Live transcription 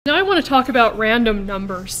want to talk about random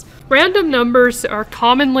numbers. Random numbers are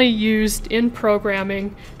commonly used in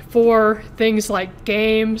programming for things like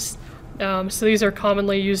games. So these are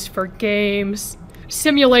commonly used for games,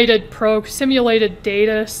 simulated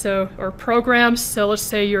data, or programs. So let's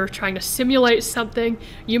say you're trying to simulate something.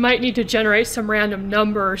 You might need to generate some random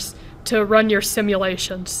numbers to run your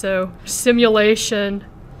simulation. So simulation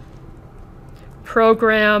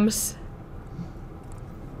programs,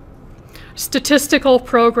 statistical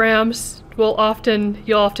programs you'll often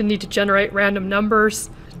need to generate random numbers.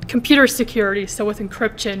 Computer security, so with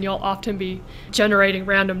encryption you'll often be generating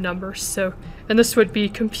random numbers. So, and this would be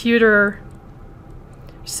computer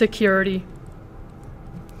security.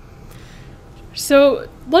 So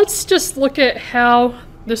let's just look at how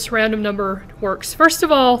this random number works. First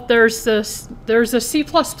of all, there's a C++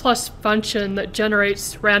 function that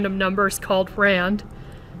generates random numbers called rand.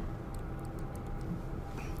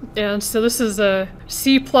 And so this is a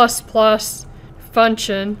C++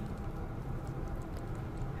 function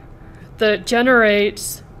that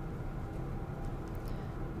generates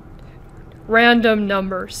random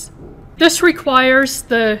numbers. This requires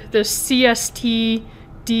the cstdlib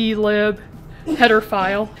header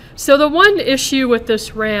file. So the one issue with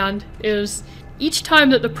this rand is each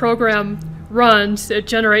time that the program runs, it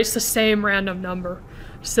generates the same random number.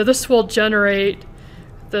 So this will generate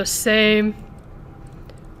the same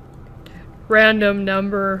random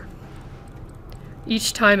number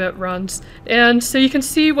each time it runs. And so you can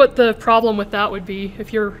see what the problem with that would be.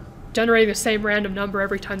 If you're generating the same random number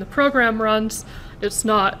every time the program runs, it's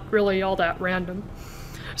not really all that random.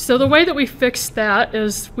 So the way that we fix that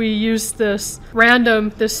is we use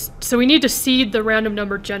so we need to seed the random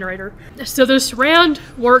number generator. So this rand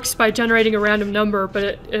works by generating a random number,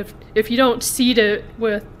 but if you don't seed it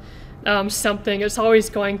with something, it's always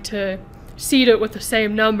going to seed it with the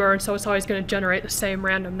same number, and so it's always going to generate the same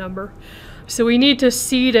random number. So we need to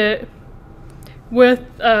seed it with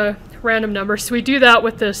a random number. So we do that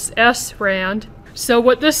with this srand. So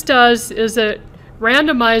what this does is it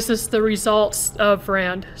randomizes the results of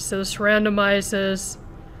rand. So this randomizes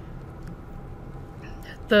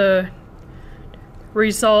the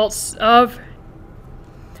results of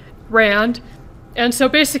rand. And so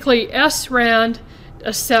basically srand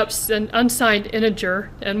accepts an unsigned integer,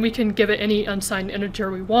 and we can give it any unsigned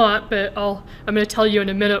integer we want, but I'm going to tell you in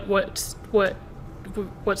a minute what's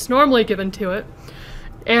normally given to it.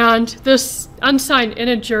 And this unsigned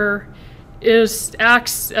integer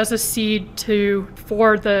acts as a seed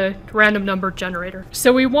for the random number generator.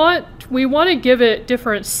 So we want to give it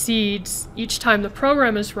different seeds each time the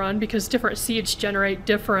program is run, because different seeds generate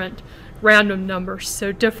different random numbers.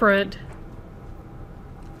 So different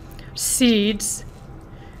seeds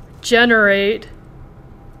generate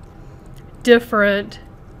different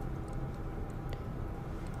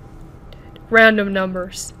random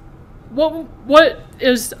numbers. What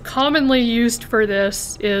is commonly used for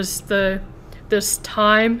this is this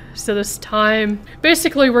time. So this time,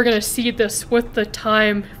 basically we're going to seed this with the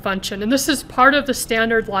time function, and this is part of the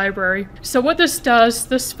standard library. So what this does,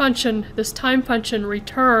 this time function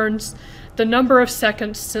returns the number of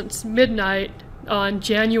seconds since midnight on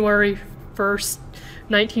January 1st,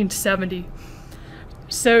 1970.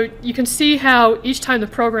 So you can see how each time the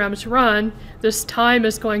program is run, this time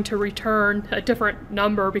is going to return a different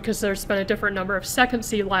number because there's been a different number of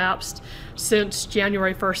seconds elapsed since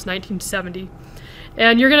January 1st, 1970.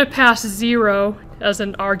 And you're going to pass 0 as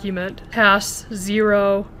an argument. Pass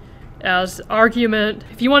 0 as argument.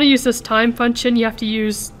 If you want to use this time function, you have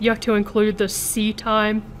to include the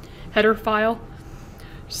ctime header file.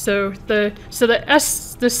 So the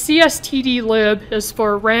cstdlib is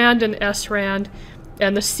for rand and srand,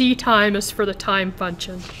 and the ctime is for the time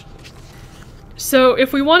function. So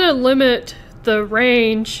if we want to limit the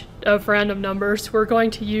range of random numbers, we're going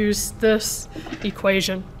to use this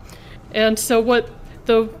equation. And so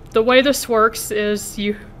the way this works is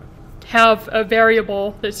you have a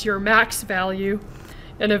variable that's your max value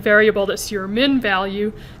and a variable that's your min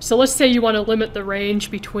value. So let's say you want to limit the range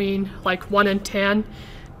between like 1 and 10.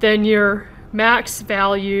 Then your max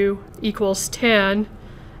value equals 10,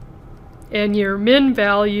 and your min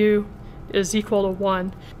value is equal to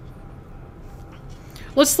 1.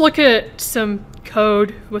 Let's look at some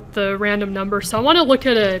code with the random number. So I want to look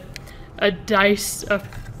at a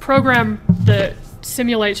program that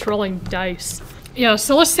simulates rolling dice. Yeah,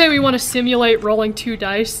 so let's say we want to simulate rolling 2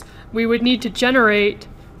 dice. We would need to generate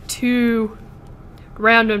 2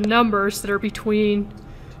 random numbers that are between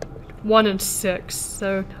 1 and 6.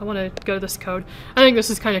 So I want to go to this code. I think this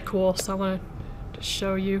is kind of cool, so I want to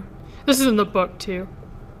show you. This is in the book too.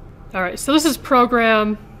 Alright, so this is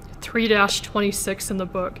program 3-26 in the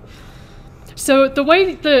book. So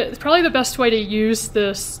probably the best way to use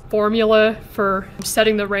this formula for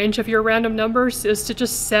setting the range of your random numbers is to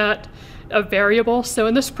just set a variable. So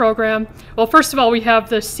in this program, well, first of all, we have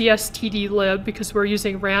the cstdlib because we're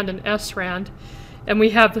using rand and srand, and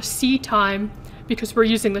we have the ctime because we're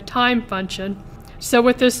using the time function. So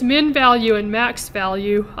with this min value and max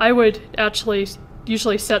value, I would actually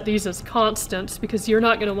usually set these as constants because you're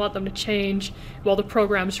not going to want them to change while the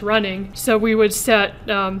program's running. So we would set,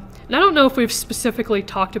 and I don't know if we've specifically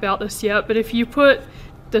talked about this yet, but if you put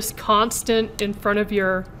this constant in front of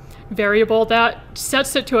your variable, that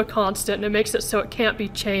sets it to a constant and it makes it so it can't be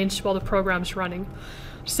changed while the program's running.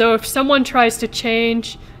 So if someone tries to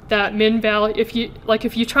change that min value, if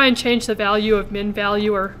you try and change the value of min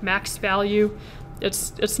value or max value,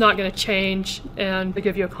 it's not going to change and they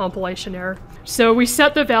give you a compilation error. So we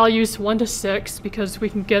set the values 1 to 6 because we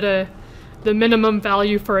can get the minimum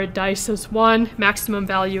value for a dice is 1, maximum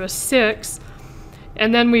value is 6,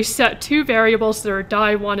 and then we set two variables that are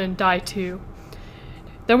die 1 and die 2.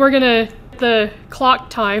 Then we're going to get the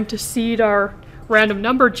clock time to seed our random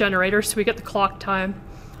number generator, so we get the clock time.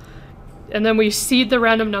 And then we seed the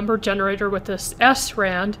random number generator with this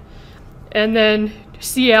srand, and then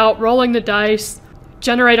see out, rolling the dice,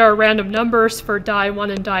 generate our random numbers for die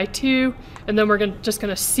 1 and die 2, and then we're just going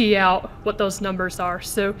to see out what those numbers are.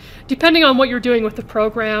 So depending on what you're doing with the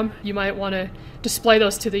program, you might want to display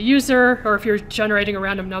those to the user, or if you're generating a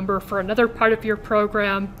random number for another part of your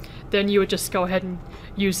program, then you would just go ahead and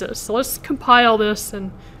use this. So let's compile this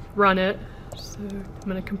and run it. So I'm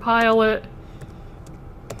going to compile it,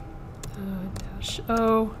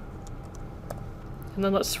 -o, and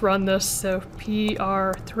then let's run this. So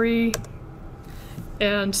PR3.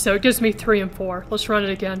 And so it gives me 3 and 4. Let's run it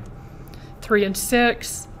again. 3 and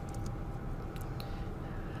 6.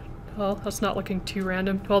 Well, that's not looking too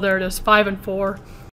random. Well, there it is, 5 and 4.